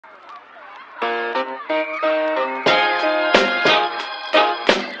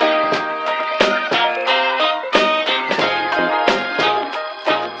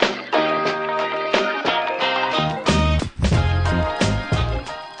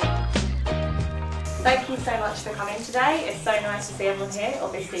Thank you so much for coming today. It's so nice to see everyone here.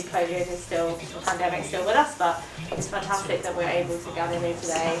 Obviously COVID is still, the pandemic's still with us, but it's fantastic that we're able to gather here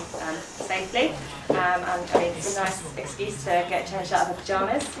today safely. And I mean, it's a nice excuse to get changed out of the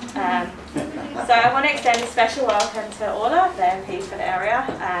pyjamas. So I want to extend a special welcome to Orfhlaith, the MP for the area,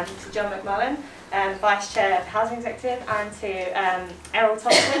 to John McMullan, Vice Chair of the Housing Executive, and to Errol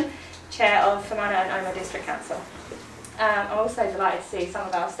Thompson, Chair of Fermanagh and Omagh District Council. I'm also delighted to see some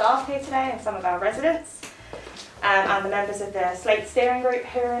of our staff here today and some of our residents, and the members of the SLATE steering group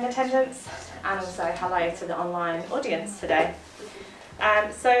who are in attendance, and also hello to the online audience today.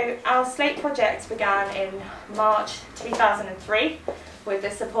 So our SLATE project began in March 2003 with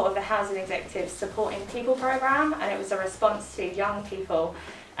the support of the Housing Executive's Supporting People programme, and it was a response to young people,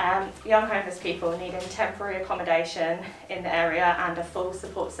 young homeless people needing temporary accommodation in the area and a full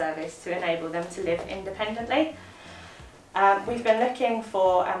support service to enable them to live independently. We've been looking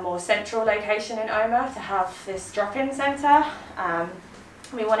for a more central location in Omagh to have this drop-in centre.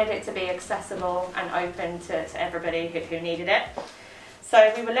 We wanted it to be accessible and open to everybody who needed it.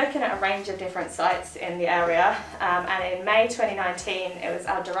 So we were looking at a range of different sites in the area, and in May 2019 it was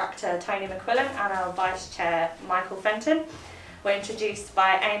our director Tony McQuillan and our vice chair Michael Fenton were introduced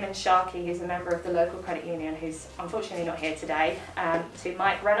by Eamon Sharkey, who's a member of the local credit union, who's unfortunately not here today, to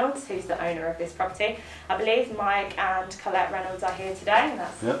Mike Reynolds, who's the owner of this property. I believe Mike and Colette Reynolds are here today, and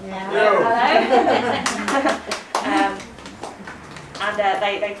that's hello. And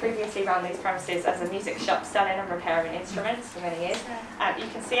they previously ran these premises as a music shop selling and repairing instruments for many years. You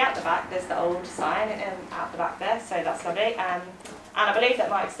can see at the back there's the old sign at the back there, so that's lovely. And I believe that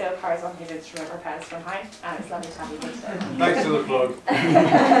Mike still carries on his instrument repairs from home, and it's lovely to have you here today. Thanks for the plug.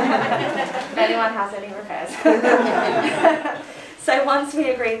 If anyone has any repairs. So once we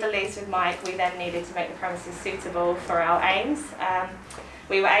agreed the lease with Mike, we then needed to make the premises suitable for our aims.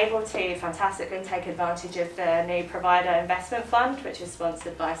 We were able to fantastically take advantage of the new provider investment fund, which is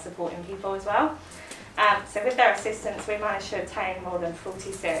sponsored by Supporting People as well. So with their assistance, we managed to obtain more than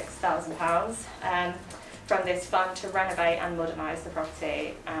 £46,000 from this fund to renovate and modernise the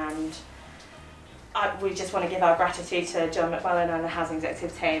property. And we just want to give our gratitude to John McMullan and the Housing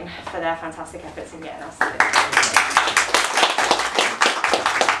Executive team for their fantastic efforts in getting us to this.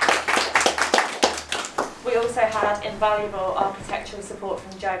 We also had invaluable architectural support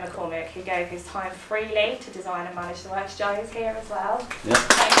from Joe McCormick, who gave his time freely to design and manage the works. Joe is here as well. Yep.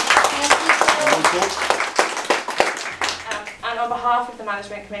 And on behalf of the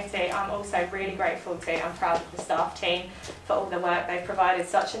management committee, I'm also really grateful to and proud of the staff team for all the work they've provided.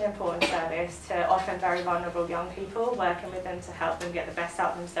 Such an important service to often very vulnerable young people, working with them to help them get the best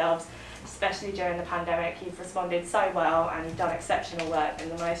out of themselves, especially during the pandemic. You've responded so well and you've done exceptional work in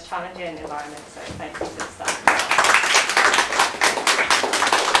the most challenging environment, so thank you to the staff.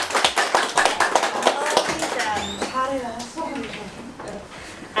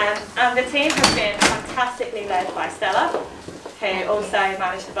 And the team has been fantastically led by Stella, who also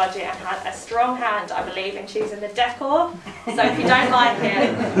managed the budget and had a strong hand, I believe, in choosing the decor. So if you don't like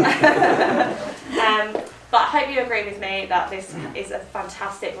it, but I hope you agree with me that this is a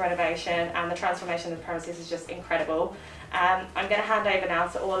fantastic renovation and the transformation of the premises is just incredible. I'm going to hand over now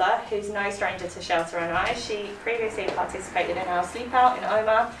to Orla, who's no stranger to Shelter NIHE. She previously participated in our sleep out in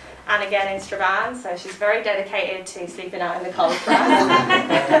Omagh and again in Strabane, so she's very dedicated to sleeping out in the cold for us.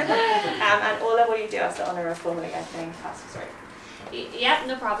 And Orla, will you do us the honour of formally opening Fast Street? Yeah,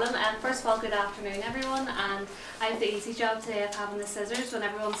 no problem. First of all, good afternoon everyone, and I have the easy job today of having the scissors when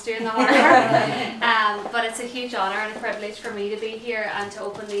everyone's doing the hard work. But it's a huge honour and a privilege for me to be here and to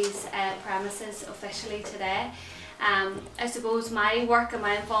open these premises officially today. I suppose my work and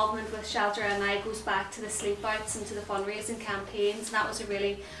my involvement with Shelter NIHE goes back to the sleep outs and to the fundraising campaigns, and that was a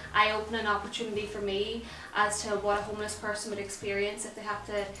really eye-opening opportunity for me as to what a homeless person would experience if they have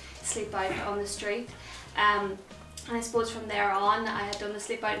to sleep out on the street. And I suppose from there on, I had done the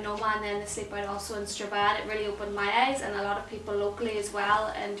sleep out in Omagh and then the sleep out also in Strabane. It really opened my eyes, and a lot of people locally as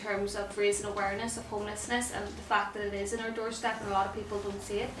well, in terms of raising awareness of homelessness and the fact that it is in our doorstep and a lot of people don't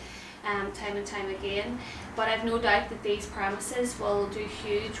see it time and time again. But I've no doubt that these premises will do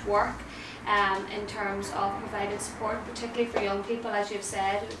huge work in terms of providing support, particularly for young people. As you've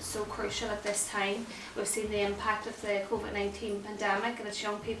said, it's so crucial at this time. We've seen the impact of the COVID-19 pandemic, and it's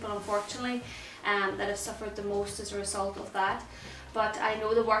young people, unfortunately, that have suffered the most as a result of that. But I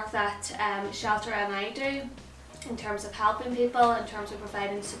know the work that Shelter NIHE do in terms of helping people, in terms of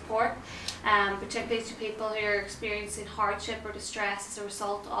providing support, particularly to people who are experiencing hardship or distress as a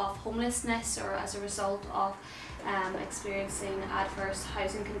result of homelessness or as a result of experiencing adverse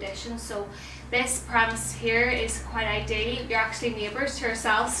housing conditions. So this premise here is quite ideal. You're actually neighbours to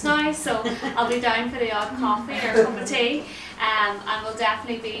ourselves now, so I'll be down for the odd coffee or a cup of tea, and we'll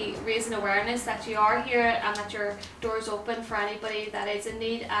definitely be raising awareness that you are here and that your door's open for anybody that is in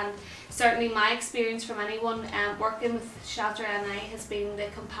need. And certainly my experience from anyone working with Shelter NIHE has been the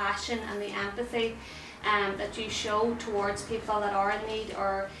compassion and the empathy that you show towards people that are in need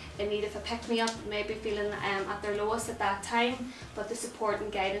or in need of a pick-me-up, maybe feeling at their lowest at that time, but the support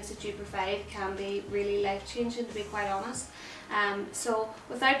and guidance that you provide can be really life-changing, to be quite honest. So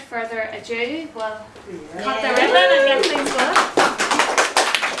without further ado, we'll cut the ribbon and get things going.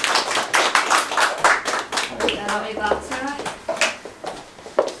 That'll be back, Sarah.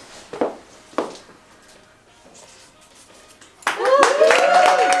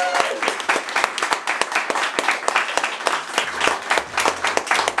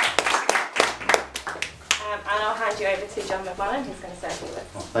 You over to John McMullan, who's going to serve you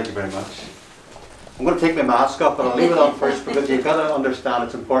with. Well, thank you very much. I'm going to take my mask off, but I'll leave it on first because you've got to understand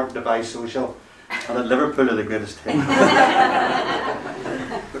it's important to buy social, and at Liverpool are the greatest thing.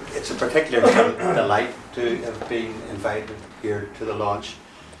 It's a particular delight to have been invited here to the launch.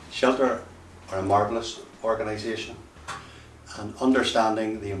 Shelter are a marvellous organisation, and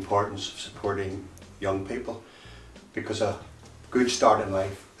understanding the importance of supporting young people, because a good start in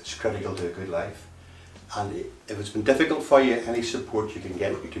life is critical to a good life. And if it's been difficult for you, any support you can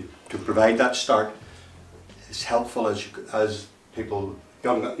get to provide that start is helpful as people,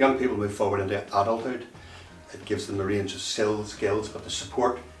 young people move forward into adulthood. It gives them a range of skills, but the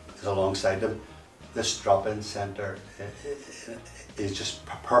support is alongside them. This drop-in centre is just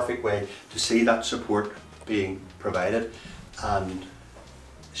a perfect way to see that support being provided. And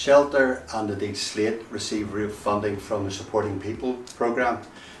Shelter and indeed SLATE receive real funding from the Supporting People programme,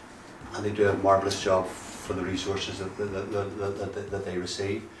 and they do a marvellous job for the resources that they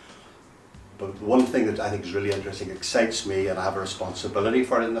receive. But one thing that I think is really interesting, excites me, and I have a responsibility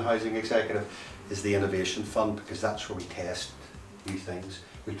for it in the Housing Executive, is the Innovation Fund, because that's where we test new things.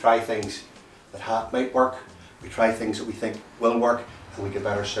 We try things that might work, we try things that we think will work, and we get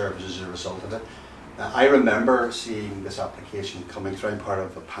better service as a result of it. Now, I remember seeing this application coming through. I'm part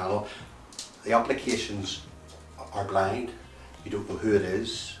of a panel. The applications are blind. You don't know who it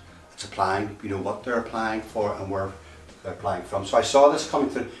is. It's applying, you know what they're applying for and where they're applying from. So I saw this coming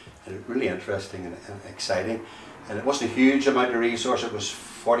through, and it's really interesting and exciting. And it wasn't a huge amount of resource, it was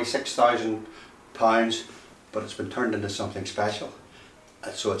 £46,000, but it's been turned into something special.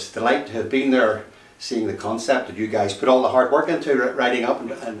 And so it's a delight to have been there, seeing the concept that you guys put all the hard work into writing up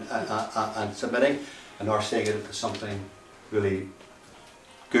and submitting, and are seeing it as something really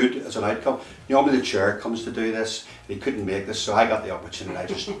good as an outcome. Normally the chair comes to do this, he couldn't make this, so I got the opportunity. I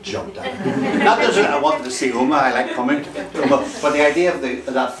just jumped at it. Not that I wanted to see Omagh, I like coming to Omagh, but the idea of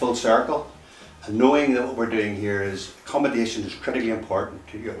that full circle, and knowing that what we're doing here is accommodation is critically important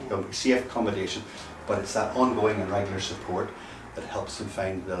to safe accommodation, but it's that ongoing and regular support that helps them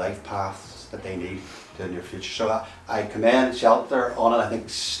find the life paths that they need to in their future. So I commend Shelter on it. I think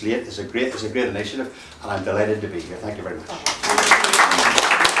SLATE is a great initiative, and I'm delighted to be here. Thank you very much.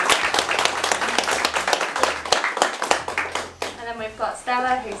 We've got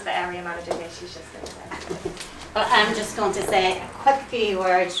Stella, who's the area manager here. She's just going to say. Well, I'm just going to say a quick few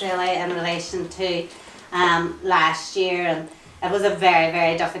words really in relation to last year, and it was a very,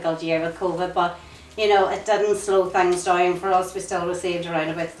 very difficult year with COVID, but you know, it didn't slow things down for us. We still received around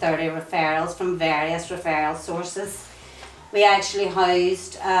about 30 referrals from various referral sources. We actually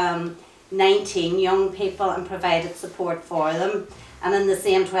housed 19 young people and provided support for them, and in the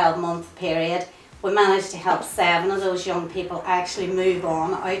same 12-month period we managed to help 7 of those young people actually move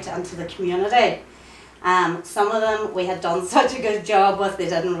on out into the community. Some of them we had done such a good job with, they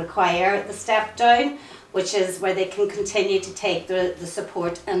didn't require the step down, which is where they can continue to take the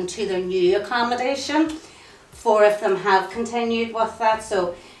support into their new accommodation. 4 of them have continued with that,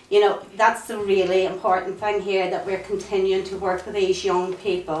 so you know, that's the really important thing here, that we're continuing to work with these young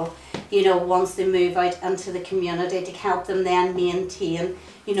people, you know, once they move out into the community, to help them then maintain,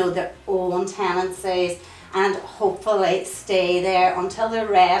 you know, their own tenancies and hopefully stay there until they're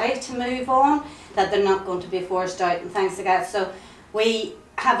ready to move on, that they're not going to be forced out and things like that. So we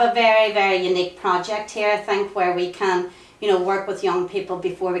have a very, very unique project here, I think, where we can, you know, work with young people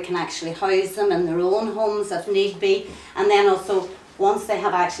before we can actually house them in their own homes if need be, and then also once they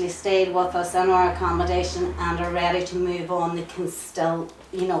have actually stayed with us in our accommodation and are ready to move on, they can still,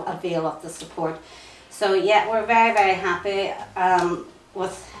 you know, avail of the support. So yeah, we're very, very happy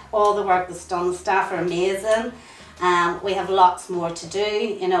with all the work that's done. The staff are amazing. We have lots more to do.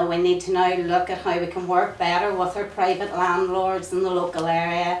 You know, we need to now look at how we can work better with our private landlords in the local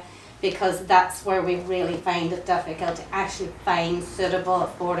area, because that's where we really find it difficult to actually find suitable,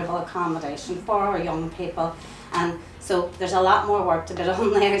 affordable accommodation for our young people. And so there's a lot more work to be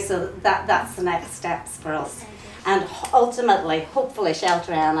done there, so that's the next steps for us. And ultimately, hopefully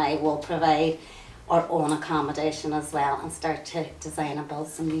Shelter NI will provide our own accommodation as well and start to design and build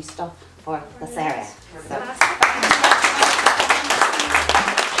some new stuff for this area. So.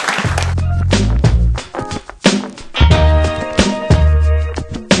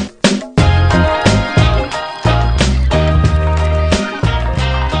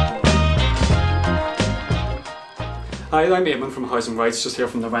 Hi, I'm Eamon from Housing Rights, just here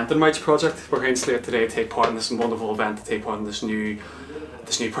from the NIHE Project. We're here in SLATE today to take part in this wonderful event, to take part in this new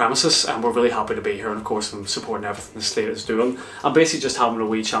premises, and we're really happy to be here, and of course I'm supporting everything that SLATE is doing. I'm basically just having a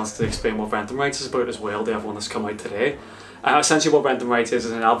wee chance to explain what Renting Rights is about as well to everyone that's come out today. Essentially what Renting Rights is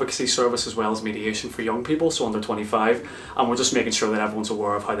an advocacy service as well as mediation for young people, so under 25, and we're just making sure that everyone's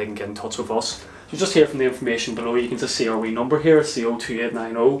aware of how they can get in touch with us. So just here from the information below, you can just see our wee number here, it's the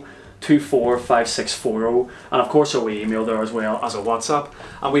 02890 245640, and of course our wee email there as well as a WhatsApp.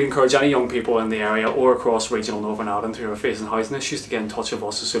 And we'd encourage any young people in the area or across regional Northern Ireland who are facing housing issues to get in touch with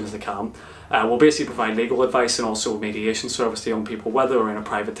us as soon as they can. We'll basically provide legal advice and also mediation service to young people, whether they're in a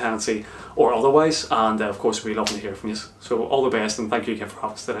private tenancy or otherwise, and of course we'd love to hear from you. So all the best, and thank you again for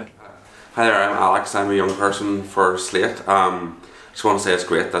having us today. Hi there, I'm Alex. I'm a young person for SLATE. Just want to say it's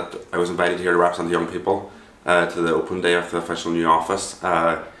great that I was invited here to represent the young people to the open day of the official new office.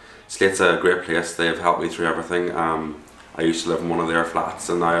 SLATE's a great place. They've helped me through everything. I used to live in one of their flats,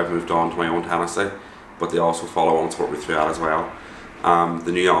 and now I've moved on to my own tenancy, but they also follow on and support me through that as well.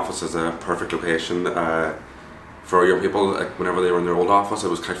 The new office is a perfect location for young people. Whenever they were in their old office, it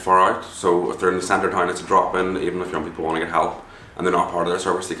was quite far out, so if they're in the centre of town, it's a drop in. Even if young people want to get help and they're not part of their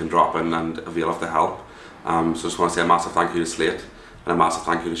service, they can drop in and avail of the help. So just want to say a massive thank you to SLATE, and a massive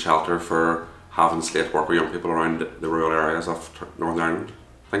thank you to Shelter for having SLATE work with young people around the rural areas of Northern Ireland.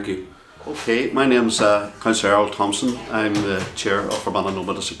 Thank you. Okay, my name's Councillor Errol Thompson. I'm the Chair of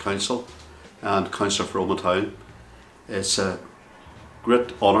Fermanagh District Council and Councillor for Omagh Town. It's a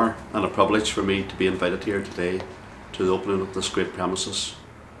great honour and a privilege for me to be invited here today to the opening of this great premises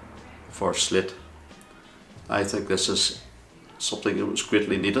for SLATE. I think this is something that was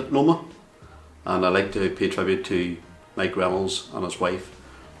greatly needed in Omagh, and I'd like to pay tribute to Mike Reynolds and his wife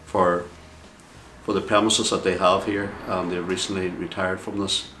for the premises that they have here, and they've recently retired from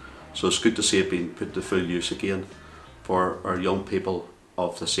this. So it's good to see it being put to full use again for our young people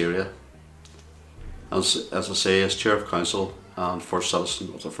of this area. As I say, as Chair of Council and First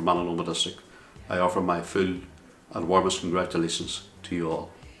Citizen of the Fermanagh District, I offer my full and warmest congratulations to you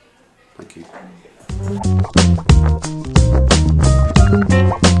all. Thank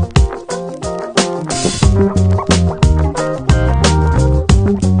you.